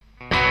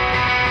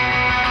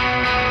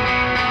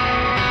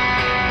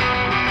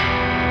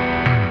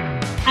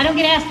I don't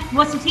get asked,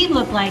 what's the team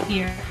look like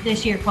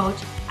this year, coach?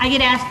 I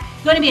get asked,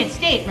 going to be at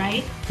state,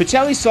 right?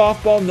 Pacelli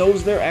softball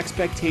knows their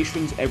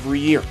expectations every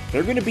year.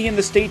 They're going to be in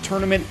the state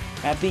tournament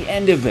at the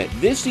end of it.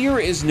 This year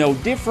is no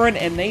different,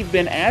 and they've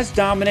been as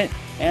dominant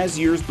as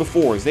years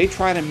before as they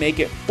try to make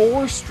it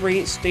 4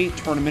 straight state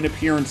tournament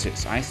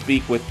appearances. I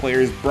speak with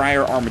players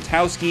Briar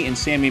Armatowski and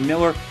Sammy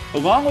Miller,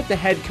 along with the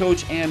head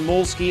coach Ann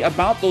Molsky,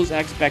 about those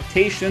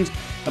expectations,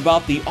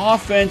 about the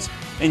offense,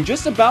 and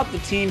just about the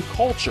team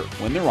culture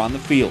when they're on the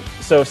field.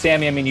 So,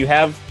 Sammy, I mean, you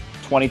have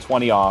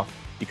 2020 off.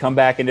 You come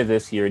back into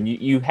this year, and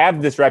you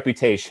have this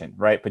reputation,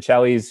 right?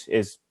 Pacelli's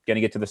is going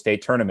to get to the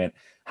state tournament.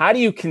 How do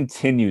you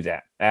continue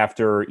that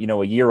after,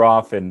 a year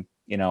off and,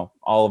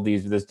 all of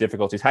these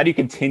difficulties? How do you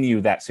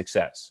continue that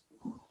success?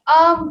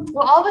 Well,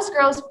 all of us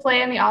girls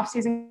play in the off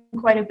season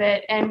quite a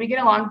bit, and we get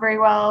along very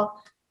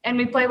well, and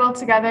we play well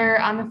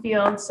together on the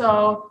field.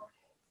 So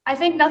I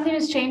think nothing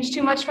has changed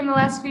too much from the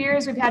last few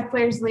years. We've had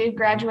players leave,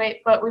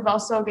 graduate, but we've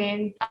also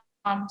gained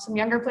some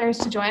younger players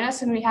to join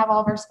us, and we have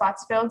all of our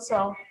spots filled.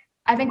 So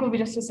I think we'll be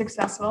just as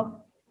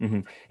successful.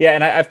 Mm-hmm. Yeah,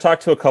 and I've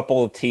talked to a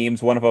couple of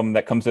teams. One of them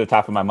that comes to the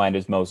top of my mind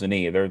is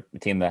Mosinee. They're a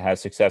team that has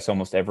success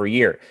almost every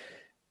year.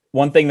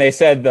 One thing they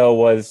said, though,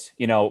 was,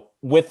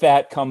 with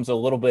that comes a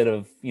little bit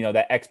of,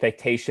 that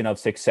expectation of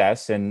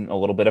success and a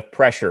little bit of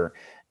pressure.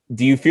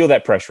 Do you feel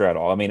that pressure at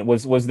all? I mean,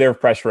 was there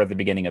pressure at the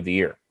beginning of the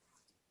year?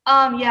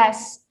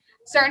 Yes.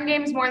 Certain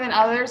games more than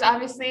others,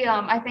 obviously.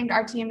 I think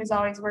our team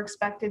we're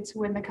expected to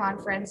win the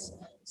conference,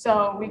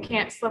 so we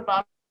can't slip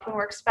up. And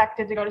we're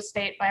expected to go to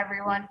state by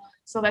everyone.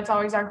 So that's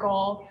always our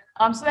goal.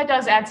 So that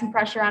does add some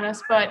pressure on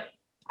us, but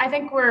I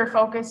think we're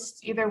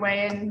focused either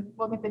way and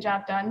we'll get the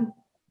job done.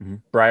 Mm-hmm.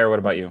 Briar, what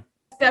about you?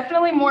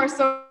 Definitely more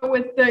so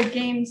with the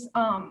games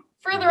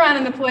further on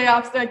in the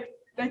playoffs. That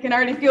I can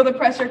already feel the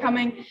pressure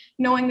coming,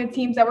 knowing the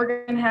teams that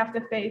we're going to have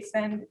to face.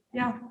 And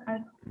yeah.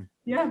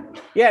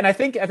 And I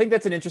think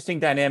that's an interesting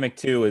dynamic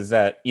too, is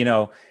that,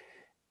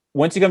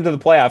 once you come to the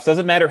playoffs,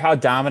 doesn't matter how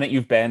dominant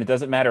you've been. It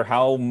doesn't matter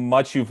how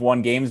much you've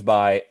won games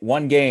by.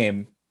 One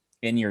game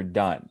and you're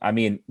done. I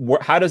mean,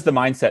 how does the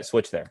mindset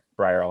switch there?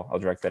 Briar, I'll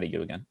direct that at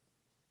you again.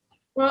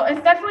 Well,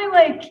 it's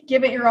definitely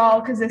give it your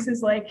all, because this is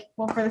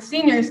for the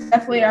seniors,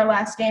 definitely our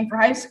last game for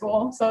high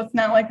school. So it's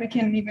not like we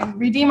can even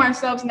redeem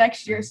ourselves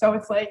next year. So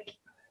it's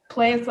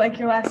play it's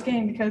your last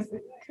game, because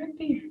it could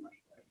be.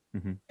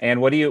 Mm-hmm. And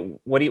what do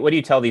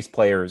you tell these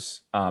players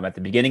at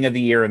the beginning of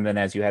the year and then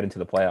as you head into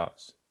the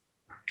playoffs?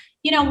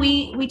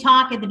 We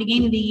talk at the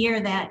beginning of the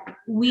year that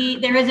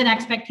there is an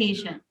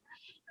expectation,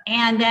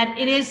 and that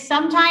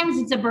sometimes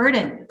it's a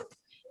burden,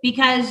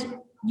 because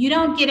you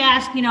don't get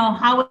asked,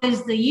 how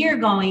is the year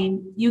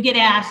going? You get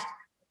asked,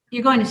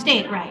 you're going to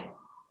state, right?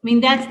 I mean,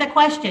 that's the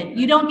question.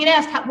 You don't get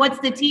asked, what's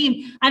the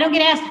team? I don't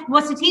get asked,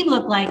 what's the team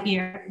look like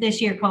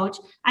this year, coach?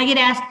 I get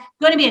asked,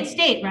 going to be at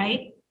state,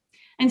 right?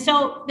 And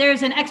so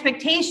there's an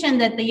expectation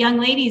that the young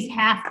ladies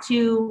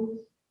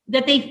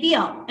that they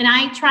feel. And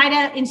I try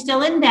to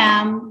instill in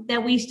them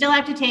that we still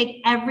have to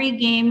take every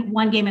game,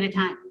 one game at a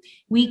time.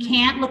 We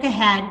can't look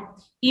ahead.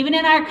 Even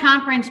in our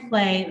conference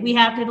play, we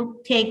have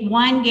to take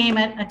one game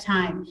at a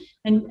time.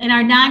 And in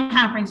our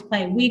non-conference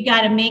play, we've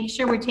got to make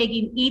sure we're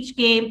taking each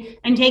game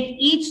and take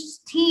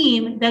each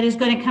team that is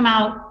going to come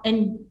out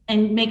and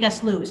make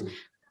us lose.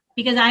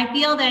 Because I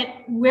feel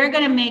that we're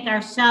going to make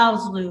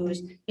ourselves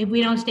lose if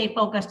we don't stay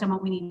focused on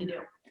what we need to do.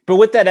 But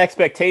with that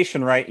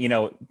expectation, right,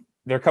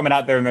 they're coming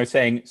out there and they're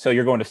saying, so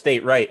you're going to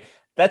state, right?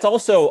 That's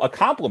also a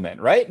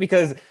compliment, right?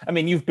 Because, I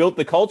mean, you've built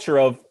the culture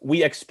of,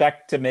 we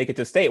expect to make it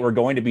to state. We're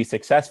going to be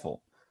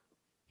successful.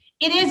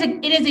 It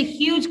is a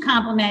huge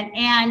compliment.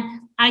 And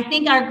I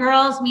think our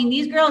girls,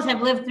 these girls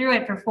have lived through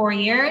it for 4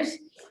 years,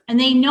 and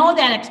they know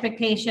that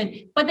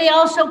expectation, but they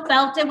also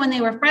felt it when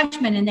they were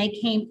freshmen and they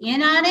came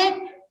in on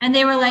it and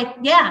they were like,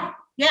 yeah.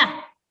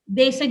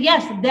 They said,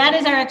 yes, that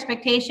is our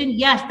expectation.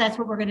 Yes, that's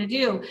what we're going to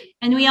do.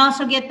 And we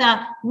also get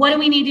what do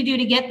we need to do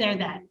to get there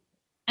then?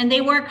 And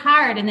they work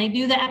hard and they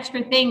do the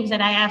extra things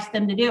that I ask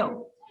them to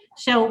do.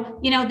 So,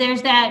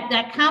 there's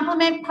that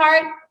compliment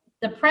part,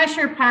 the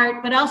pressure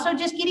part, but also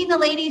just getting the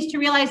ladies to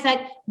realize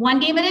that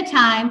one game at a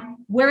time,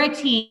 we're a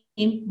team.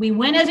 We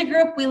win as a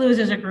group, we lose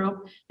as a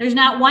group. There's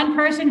not one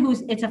person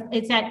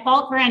it's at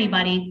fault for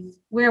anybody.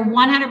 We're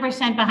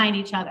 100% behind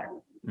each other.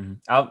 Mm-hmm.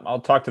 I'll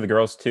talk to the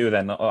girls too,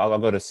 then I'll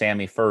go to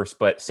Sammy first.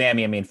 But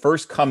Sammy,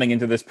 first coming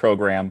into this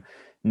program,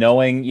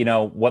 knowing,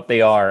 what they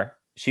are,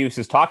 she was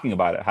just talking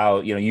about it, how,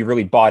 you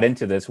really bought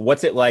into this.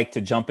 What's it like to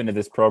jump into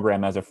this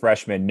program as a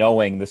freshman,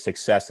 knowing the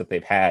success that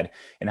they've had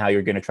and how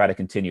you're going to try to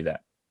continue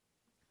that?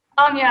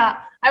 Yeah,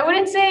 I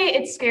wouldn't say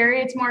it's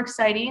scary. It's more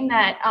exciting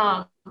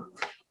that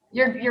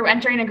you're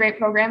entering a great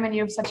program and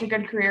you have such a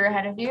good career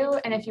ahead of you.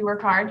 And if you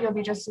work hard, you'll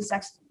be just as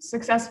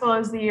successful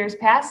as the years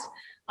past.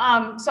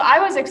 So I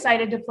was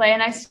excited to play,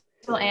 and I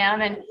still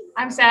am. And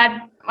I'm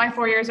sad my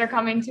 4 years are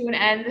coming to an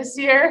end this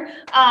year.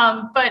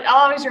 But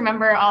I'll always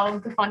remember all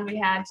of the fun we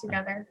had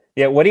together.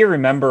 Yeah. What do you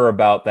remember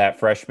about that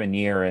freshman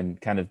year and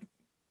kind of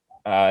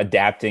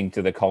adapting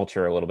to the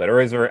culture a little bit?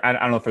 Or is there, I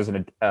don't know if there's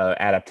an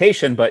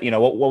adaptation, but,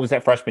 what was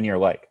that freshman year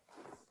like?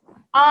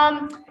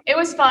 It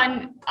was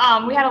fun.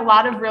 We had a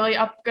lot of really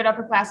good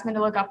upperclassmen to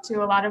look up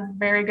to, a lot of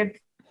very good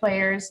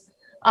players,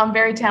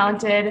 very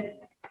talented.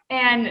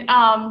 And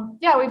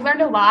yeah, we've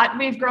learned a lot.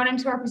 We've grown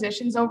into our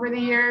positions over the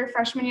year.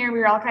 Freshman year, we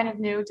were all kind of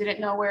new, didn't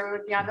know where we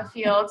would be on the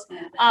field.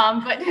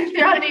 But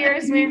throughout the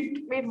years,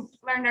 we've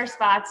learned our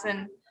spots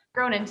and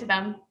grown into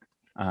them.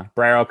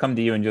 Briar, I'll come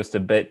to you in just a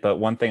bit, but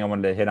one thing I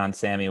wanted to hit on,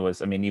 Sammy,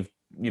 was, I mean,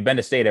 you've been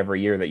to state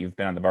every year that you've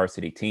been on the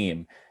varsity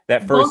team.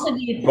 That first,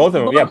 both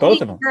of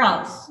them.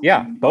 Girls.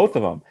 Yeah, both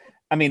of them.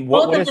 I mean,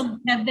 Both of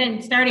them have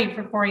been starting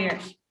for 4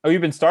 years. Oh,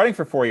 you've been starting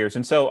for 4 years,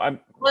 and so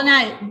Well,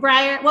 not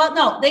Briar. Well,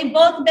 no, they've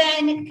both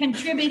been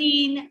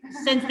contributing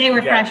since they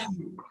were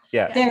freshmen.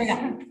 Yeah. There we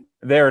go.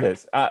 There it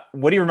is.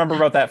 What do you remember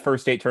about that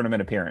first state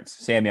tournament appearance?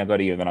 Sammy, I'll go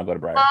to you, then I'll go to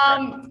Briar.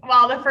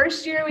 Well, the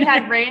first year we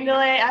had rain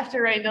delay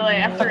after rain delay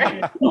after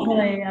rain.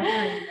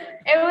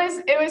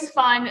 It was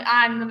fun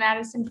on the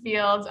Madison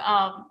field.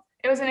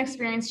 It was an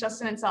experience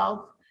just in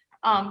itself.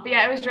 But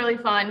yeah, it was really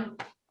fun.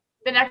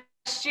 The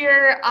next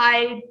year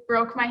I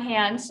broke my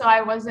hand, so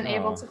I wasn't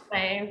able to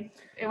play.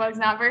 It was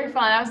not very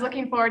fun. I was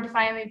looking forward to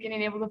finally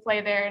getting able to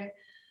play there, and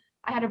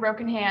I had a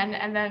broken hand.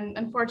 And then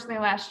unfortunately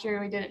last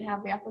year we didn't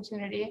have the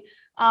opportunity.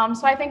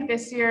 So I think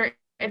this year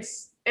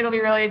it'll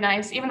be really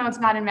nice, even though it's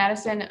not in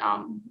Madison.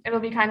 It'll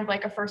be kind of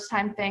like a first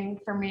time thing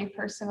for me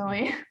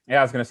personally. Yeah,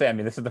 I was going to say, I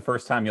mean, this is the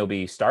first time you'll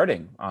be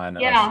starting on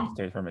a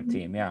state tournament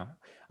team. Yeah.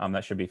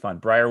 That should be fun.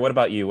 Briar, what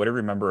about you? What do you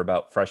remember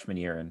about freshman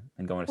year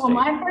and going to state?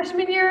 Well, my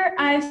freshman year,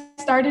 I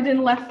started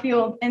in left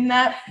field, and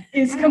that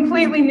is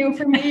completely new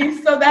for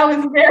me. So that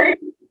was very,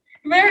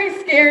 very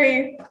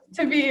scary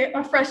to be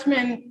a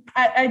freshman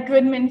at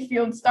Goodman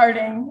Field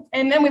starting.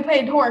 And then we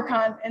played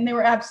Horicon, and they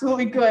were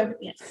absolutely good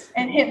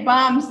and hit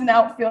bombs in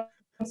outfield.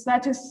 So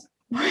that just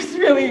was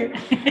really,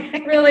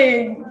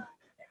 really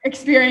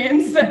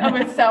experience of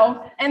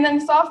itself. And then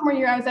sophomore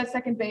year, I was at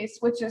second base,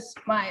 which is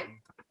my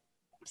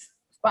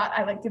spot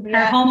I like to be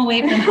Our at. home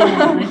away from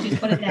home. Let's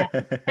just put it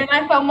that. And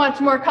I felt much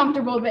more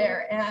comfortable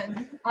there.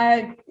 And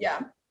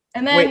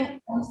And then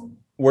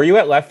were you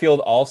at left field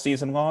all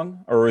season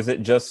long, or was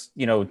it just,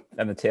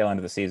 at the tail end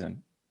of the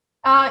season?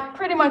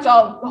 Pretty much the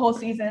whole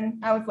season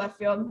I was left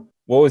field.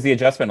 What was the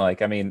adjustment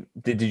like? I mean,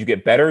 did you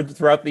get better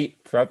throughout the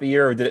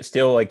year, or did it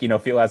still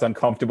feel as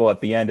uncomfortable at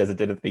the end as it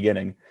did at the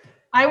beginning?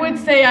 I would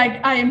say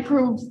I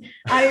improved.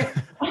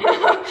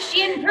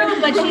 She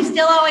improved, but she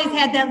still always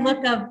had that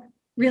look of,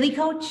 really,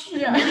 coach?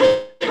 Yeah.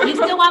 You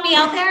still want me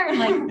out there? I'm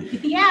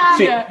like,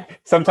 yeah.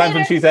 Sometimes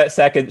when she's at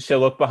second, she'll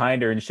look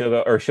behind her and she'll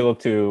look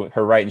to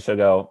her right and she'll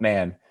go,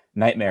 man,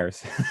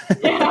 nightmares.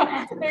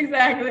 Yeah,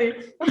 exactly.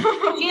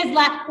 She has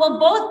well,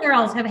 both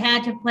girls have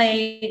had to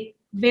play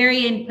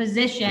varying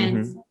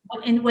positions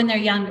when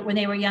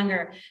they were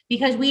younger,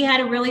 because we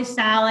had a really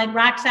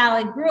rock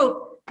solid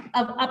group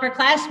of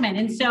upperclassmen.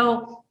 And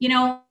so,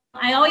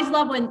 I always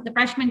love when the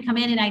freshmen come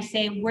in and I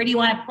say, where do you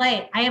want to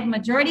play? I have a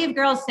majority of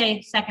girls say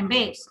second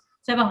base.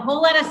 So I have a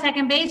whole lot of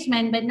second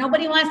basemen, but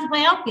nobody wants to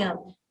play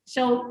outfield.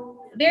 So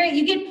there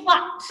you get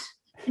plucked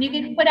and you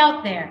get put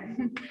out there.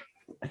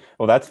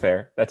 Well, that's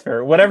fair. That's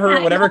fair.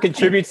 Whatever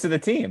contributes to the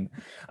team.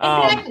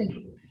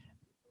 Exactly.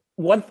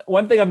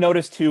 One thing I've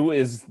noticed too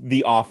is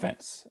the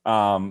offense.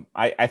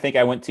 I think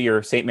I went to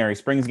your St. Mary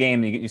Springs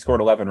game. You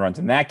scored 11 runs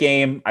in that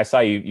game. I saw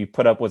you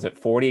put up, was it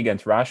 40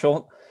 against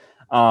Rochelle?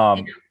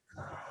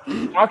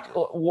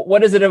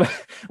 What is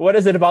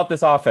it about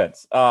this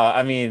offense?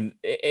 I mean,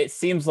 it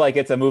seems like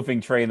it's a moving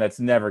train that's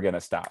never going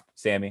to stop.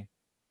 Sammy?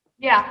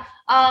 Yeah.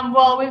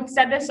 Well, we've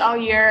said this all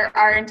year.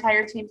 Our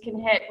entire team can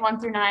hit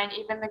 1 through 9,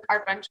 even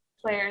our bench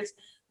players.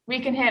 We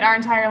can hit our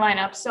entire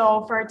lineup.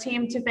 So for a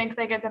team to think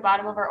they get the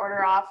bottom of our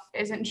order off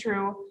isn't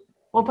true.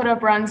 We'll put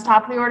up runs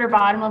top of the order,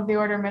 bottom of the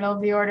order, middle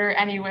of the order,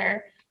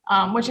 anywhere,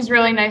 which is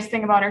really nice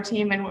thing about our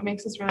team and what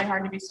makes us really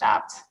hard to be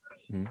stopped.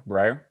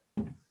 Briar?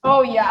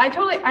 Oh yeah,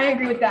 I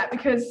agree with that,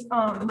 because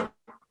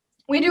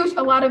we do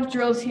a lot of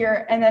drills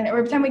here, and then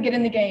every time we get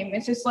in the game,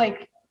 it's just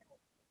like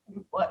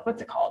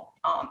what's it called?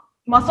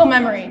 Muscle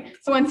memory.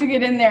 So once you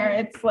get in there,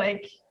 it's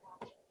like,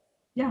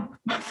 yeah.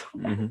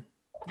 And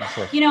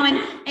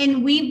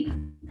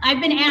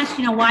I've been asked,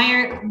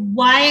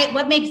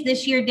 what makes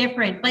this year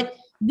different? But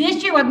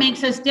this year, what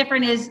makes us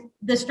different is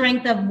the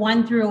strength of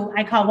 1 through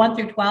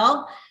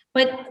 12.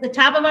 But the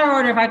top of our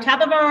order, if our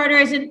top of our order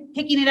isn't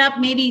picking it up,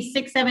 maybe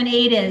 6, 7,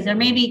 8 is, or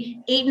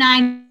maybe 8,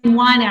 9,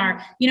 1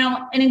 are,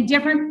 and in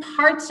different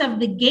parts of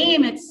the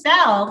game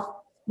itself,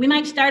 we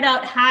might start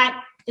out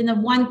hot in the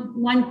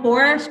 1,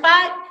 4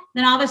 spot.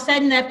 Then all of a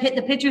sudden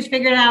the pitchers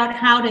figured out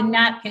how to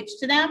not pitch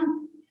to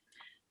them.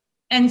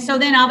 And so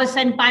then all of a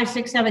sudden 5,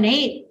 6, 7,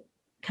 8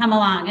 come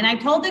along. And I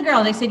told the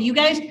girls, I said, you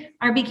guys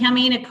are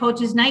becoming a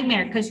coach's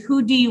nightmare, because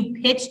who do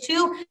you pitch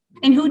to?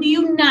 And who do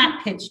you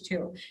not pitch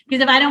to?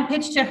 Because if I don't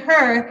pitch to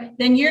her,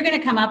 then you're going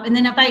to come up. And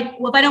then if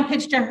I don't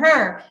pitch to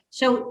her.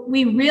 So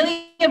we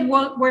really have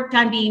worked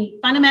on being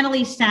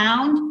fundamentally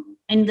sound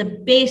and the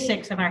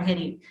basics of our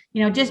hitting,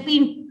 just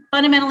being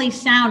fundamentally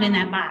sound in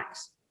that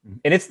box.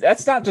 And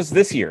that's not just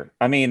this year.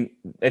 I mean,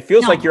 it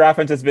feels like No. your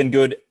offense has been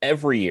good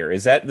every year.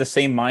 Is that the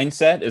same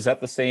mindset? Is that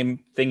the same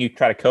thing you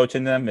try to coach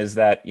in them? Is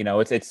that,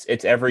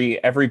 it's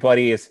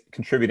everybody is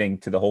contributing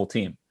to the whole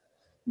team.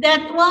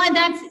 And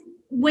that's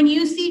when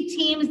you see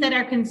teams that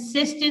are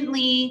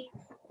consistently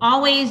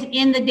always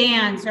in the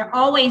dance or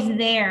always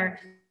there,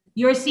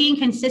 you're seeing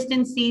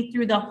consistency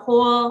through the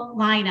whole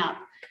lineup.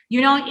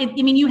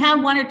 You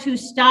have one or two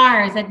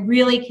stars that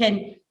really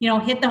can,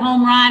 hit the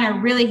home run or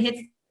really hit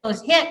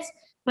those hits.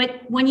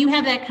 But when you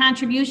have that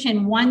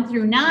contribution 1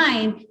 through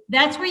 9,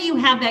 that's where you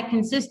have that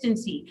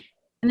consistency.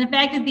 And the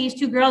fact that these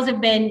two girls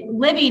have been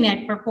living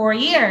it for 4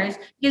 years,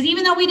 because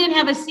even though we didn't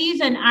have a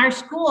season, our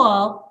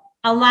school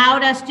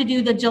allowed us to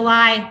do the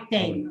July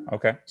thing.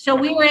 Okay. So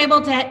we were able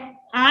to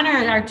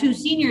honor our 2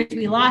 seniors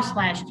we lost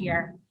last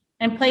year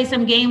and play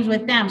some games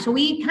with them. So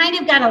we kind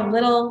of got a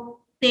little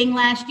thing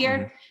last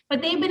year,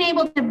 but they've been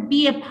able to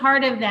be a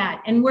part of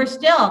that. And we're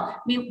still,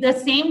 the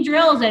same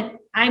drills that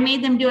I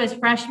made them do as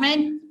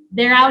freshmen,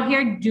 they're out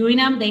here doing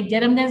them. They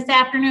did them this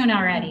afternoon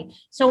already.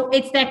 So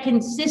it's that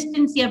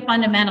consistency of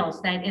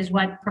fundamentals that is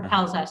what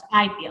propels us,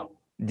 I feel.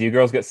 Do you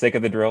girls get sick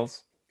of the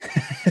drills?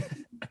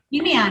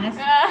 You be honest.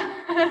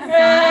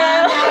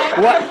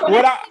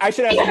 I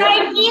should ask.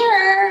 Right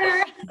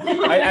here.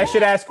 I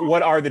should ask,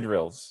 what are the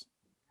drills?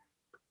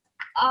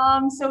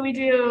 So we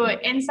do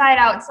inside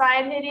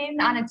outside hitting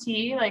on a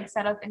tee, like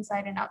set up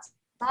inside and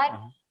outside.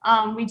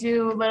 We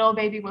do little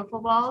baby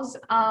wiffle balls.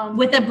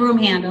 With a broom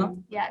handle.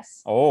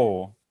 Yes.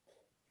 Oh.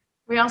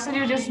 We also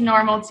do just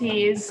normal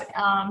tees,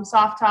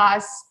 soft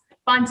toss,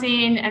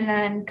 bunting, and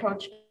then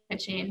coach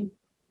pitching.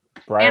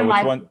 Briar, and which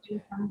live one?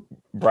 pitching.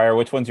 Briar,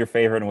 which one's your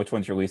favorite and which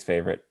one's your least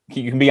favorite?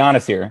 You can be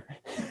honest here.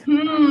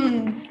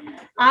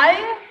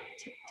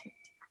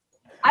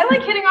 I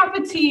like hitting off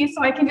a tee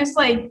so I can just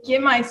like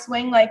get my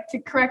swing, like to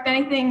correct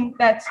anything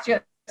that's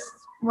just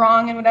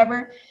wrong and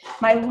whatever.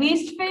 My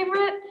least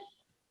favorite,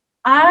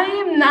 I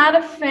am not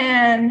a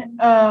fan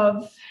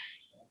of.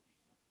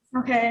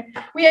 Okay,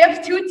 we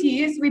have 2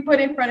 tees we put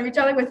in front of each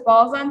other with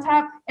balls on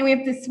top, and we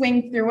have to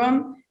swing through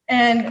them.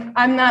 And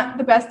I'm not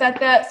the best at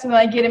that, so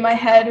I get in my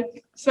head.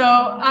 So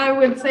I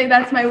would say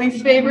that's my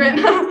least favorite.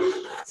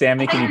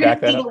 Sammy, can you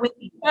back that up?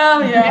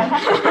 Oh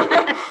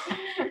yeah.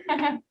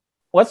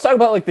 Let's talk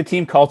about like the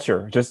team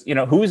culture. Just,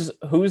 who's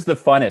the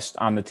funnest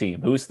on the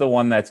team? Who's the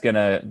one that's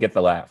gonna get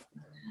the laugh?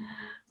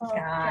 Oh,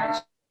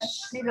 Gosh.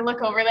 Need to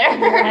look over there.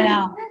 I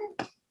know.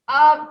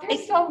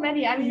 There's so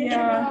many. I mean,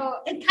 Yeah.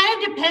 It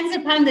kind of depends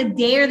upon the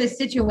day or the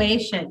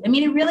situation. I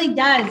mean, it really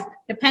does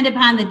depend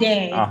upon the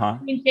day. Uh-huh.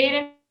 I mean,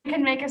 Jaden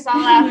can make us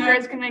all laugh.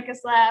 Grizz can make us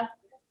laugh.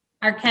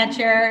 Our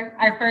catcher,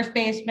 our first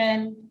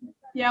baseman.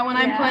 Yeah, when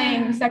I'm Yeah.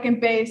 playing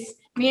second base,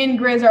 me and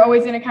Grizz are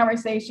always in a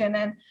conversation,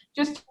 and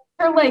just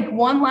her like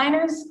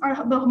one-liners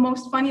are the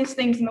most funniest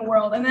things in the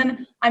world. And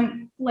then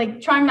I'm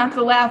like trying not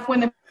to laugh when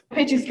the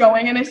pitch is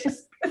going, and it's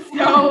just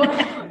so.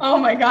 Oh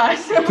my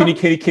gosh. Can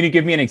you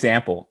give me an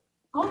example?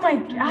 Oh my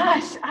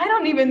gosh, I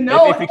don't even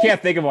know. If you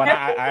can't think of one,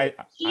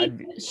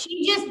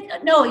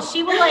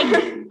 She will like,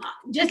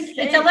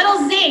 it's a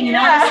little zing,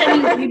 all of a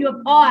sudden you do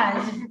a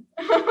pause.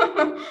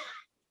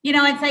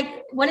 It's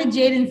like, what did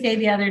Jaden say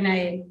the other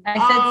night? I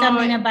said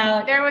something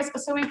about,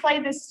 So we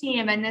played this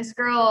team, and this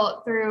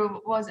girl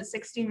threw,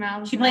 16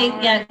 miles? she an played,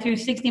 hour? through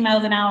 60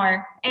 miles an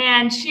hour.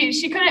 And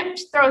she couldn't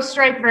throw a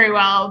strike very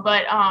well,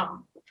 but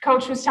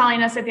coach was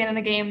telling us at the end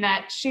of the game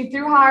that she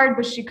threw hard,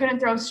 but she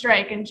couldn't throw a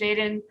strike. And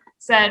Jaden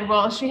said,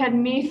 well, she had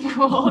me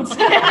fooled.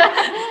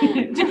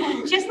 And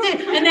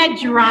that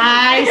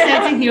dry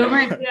sense of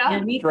humor.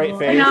 Yeah. Straight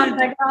face. And I was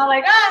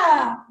like,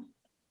 ah.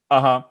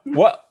 Uh-huh.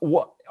 What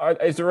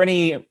is there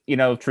any,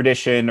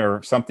 tradition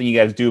or something you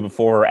guys do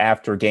before or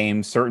after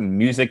games, certain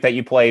music that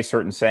you play,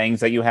 certain sayings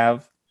that you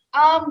have?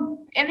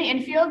 In the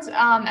infield,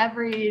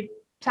 every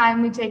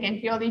time we take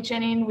infield each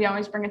inning, we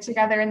always bring it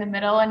together in the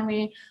middle and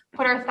we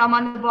put our thumb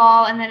on the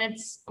ball, and then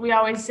we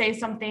always say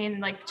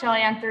something like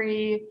Chile on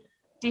 3,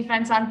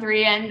 defense on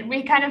 3, and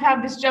we kind of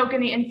have this joke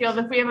in the infield: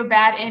 if we have a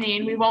bad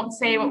inning, we won't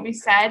say what we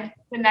said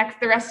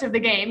the rest of the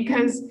game,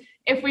 because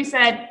if we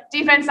said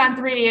defense on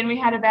 3 and we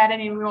had a bad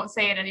inning, we won't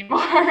say it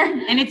anymore.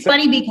 And it's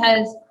funny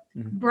because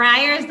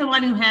Briar is the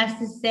one who has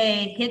to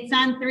say hits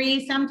on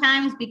 3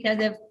 sometimes, because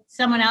if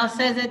someone else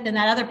says it, then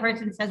that other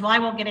person says, well, I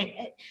won't get a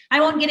hit.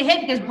 I won't get a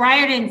hit because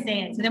Briar didn't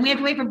say it. So then we have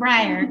to wait for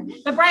Briar.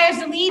 But Briar's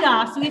the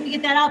leadoff, so we have to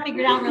get that all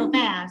figured out real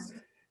fast.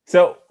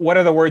 So what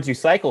are the words you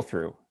cycle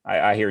through?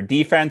 I hear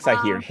defense,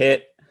 I hear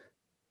hit.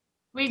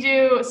 We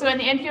do, so in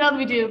the infield,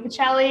 we do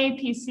Pacelli,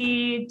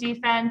 PC,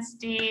 defense,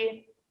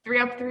 D, 3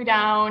 up, 3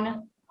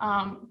 down.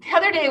 The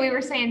other day we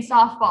were saying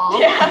softball.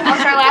 Yeah. That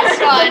was our last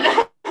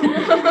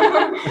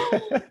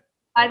one.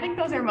 I think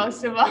those are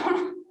most of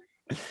them.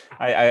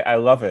 I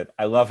love it.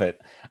 I love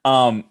it.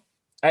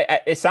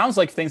 It sounds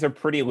like things are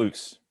pretty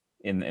loose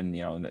in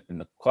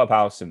the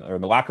clubhouse or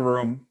in the locker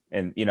room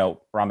and,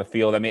 around the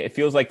field. I mean, it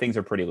feels like things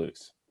are pretty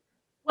loose.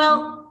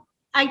 Well,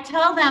 I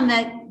tell them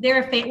that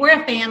we're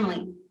a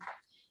family.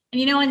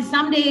 And, and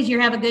some days you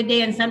have a good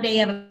day and some day you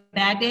have a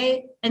bad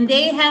day. And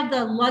they have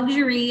the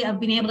luxury of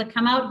being able to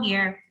come out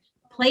here,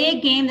 play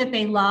a game that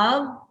they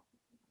love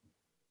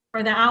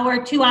for the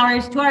hour, 2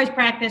 hours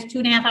practice,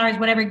 2.5 hours,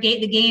 whatever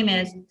the game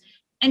is,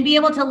 and be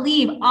able to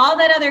leave all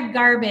that other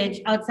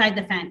garbage outside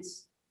the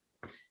fence.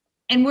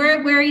 And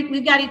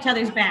we've got each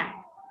other's back.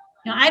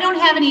 I don't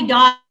have any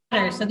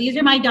daughters, so these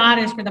are my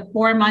daughters for the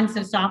 4 months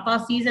of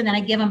softball season, then I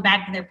give them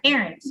back to their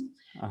parents.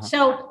 Uh-huh.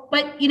 So,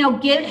 but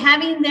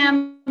having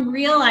them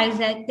realize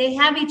that they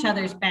have each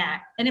other's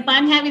back. And if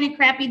I'm having a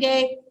crappy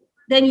day,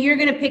 then you're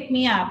going to pick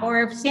me up.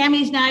 Or if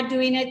Sammy's not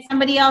doing it,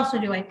 somebody else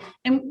will do it.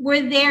 And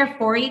we're there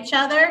for each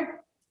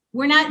other.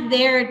 We're not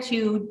there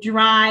to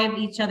drive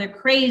each other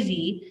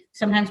crazy.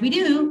 Sometimes we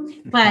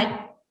do,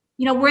 but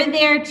we're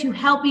there to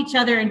help each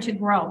other and to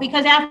grow.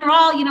 Because after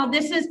all,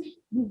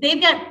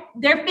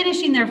 they're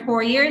finishing their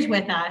 4 years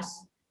with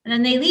us and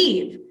then they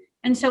leave.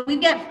 And so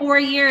we've got 4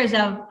 years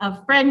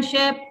of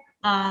friendship,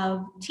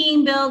 of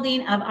team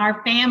building, of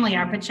our family,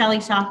 our Pacelli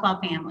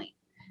softball family.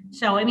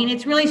 So,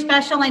 it's really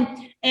special.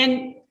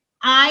 And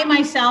I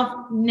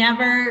myself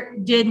never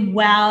did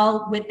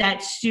well with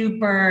that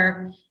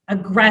super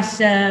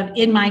aggressive,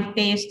 in my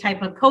face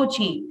type of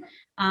coaching.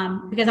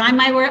 Because I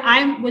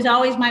was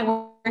always my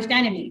worst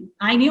enemy.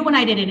 I knew when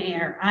I didn't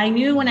err. I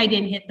knew when I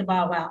didn't hit the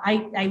ball well.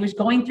 I was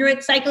going through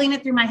it, cycling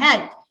it through my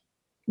head.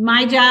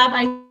 My job,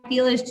 I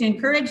feel, is to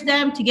encourage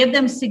them, to give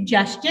them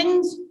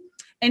suggestions,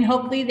 and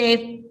hopefully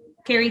they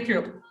carry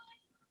through.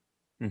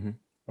 Mm-hmm.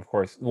 Of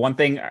course. One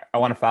thing I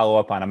want to follow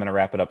up on, I'm going to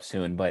wrap it up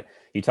soon, but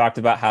you talked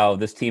about how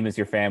this team is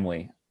your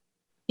family.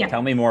 Yeah.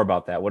 Tell me more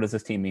about that. What does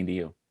this team mean to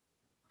you?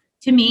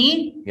 To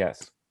me?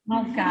 Yes.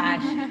 Oh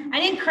gosh, I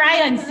didn't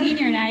cry on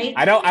senior night.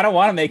 I don't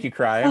want to make you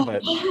cry,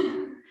 but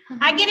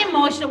I get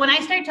emotional when I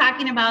start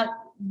talking about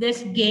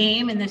this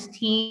game and this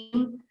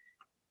team.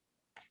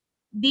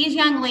 These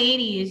young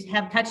ladies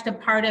have touched a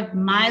part of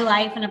my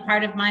life and a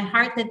part of my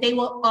heart that they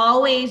will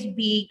always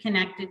be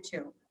connected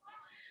to.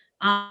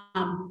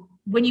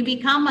 When you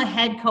become a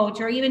head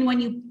coach, or even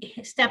when you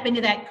step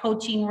into that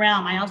coaching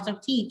realm, I also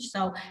teach.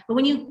 But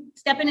when you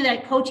step into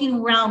that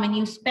coaching realm and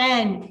you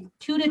spend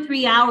 2 to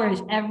 3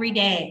 hours every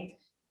day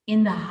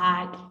in the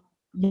hot,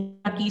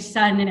 yucky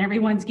sun, and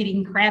everyone's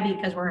getting crabby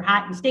because we're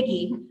hot and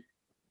sticky,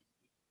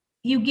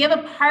 you give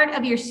a part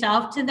of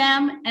yourself to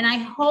them. And I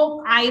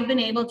hope I've been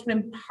able to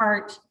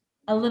impart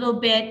a little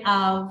bit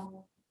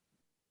of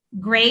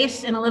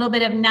grace and a little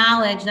bit of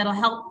knowledge that'll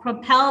help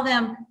propel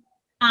them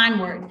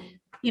onward.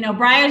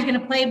 Briar's going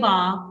to play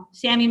ball.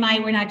 Sammy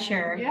might, we're not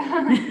sure.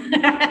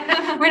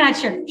 Yeah. We're not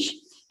sure.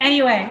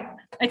 Anyway,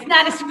 it's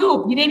not a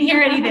scoop. You didn't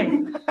hear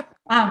anything.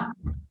 But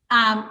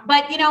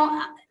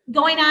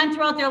going on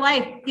throughout their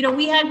life,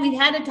 we've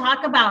had to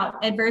talk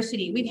about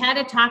adversity. We've had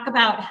to talk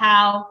about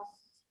how,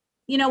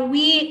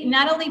 we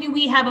not only do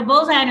we have a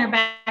bullseye on our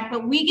back,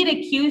 but we get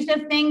accused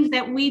of things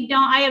that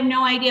I have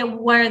no idea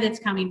where that's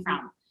coming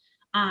from.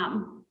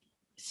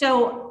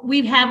 So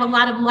we have a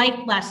lot of life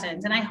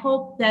lessons, and I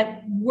hope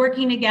that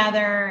working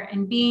together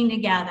and being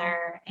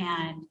together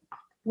and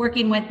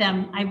working with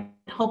them, I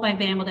hope I've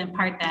been able to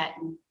impart that.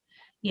 And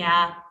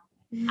yeah,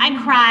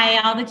 I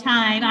cry all the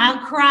time. I'll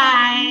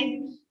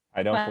cry.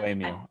 I don't blame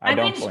you. I've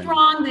been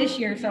strong this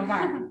year so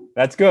far.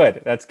 That's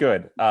good. That's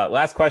good.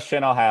 Last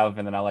question I'll have,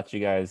 and then I'll let you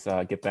guys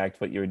get back to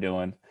what you were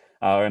doing.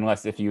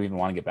 Unless if you even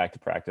want to get back to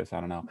practice, I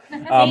don't know.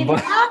 Love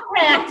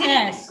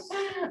practice.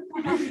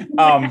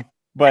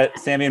 But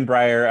Sammy and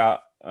Briar,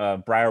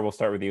 we'll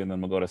start with you, and then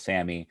we'll go to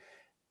Sammy.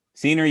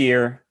 Senior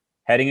year,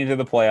 heading into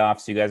the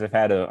playoffs, you guys have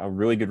had a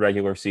really good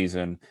regular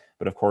season,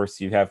 but of course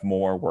you have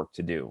more work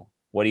to do.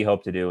 What do you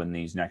hope to do in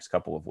these next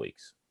couple of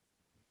weeks?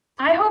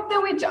 I hope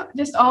that we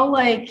just all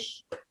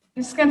this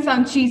is going to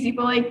sound cheesy,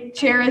 but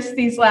cherish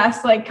these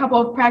last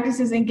couple of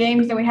practices and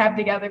games that we have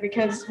together,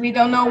 because we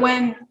don't know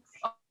when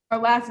our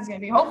last is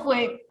going to be.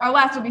 Hopefully our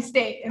last will be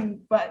state,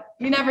 but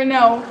you never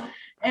know.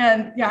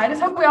 And yeah, I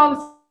just hope we all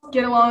just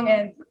get along,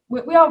 and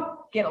we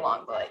all get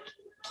along, but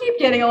keep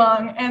getting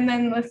along, and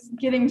then let's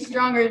getting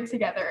stronger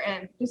together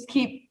and just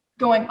keep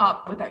going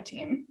up with our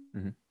team.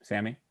 Mm-hmm.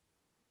 Sammy?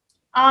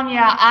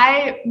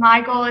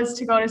 My goal is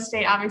to go to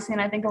state, obviously,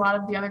 and I think a lot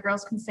of the other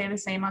girls can say the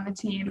same on the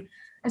team,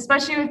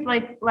 especially with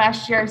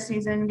last year's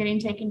season getting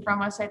taken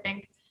from us. I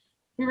think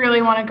we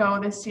really want to go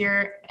this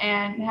year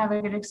and have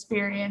a good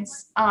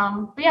experience.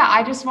 But yeah,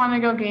 I just want to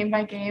go game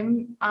by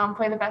game,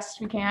 play the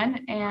best we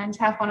can, and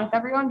have fun with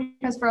everyone,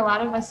 because for a lot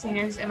of us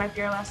seniors, it might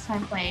be our last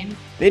time playing.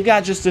 They've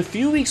got just a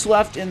few weeks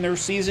left in their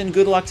season.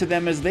 Good luck to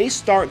them as they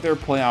start their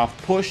playoff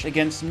push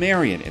against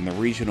Marion in the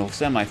regional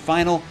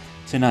semifinal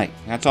tonight.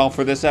 That's all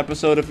for this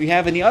episode. If you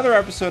have any other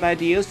episode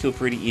ideas, feel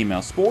free to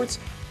email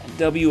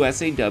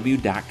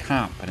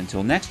sports@wsaw.com. But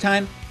until next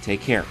time,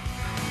 take care.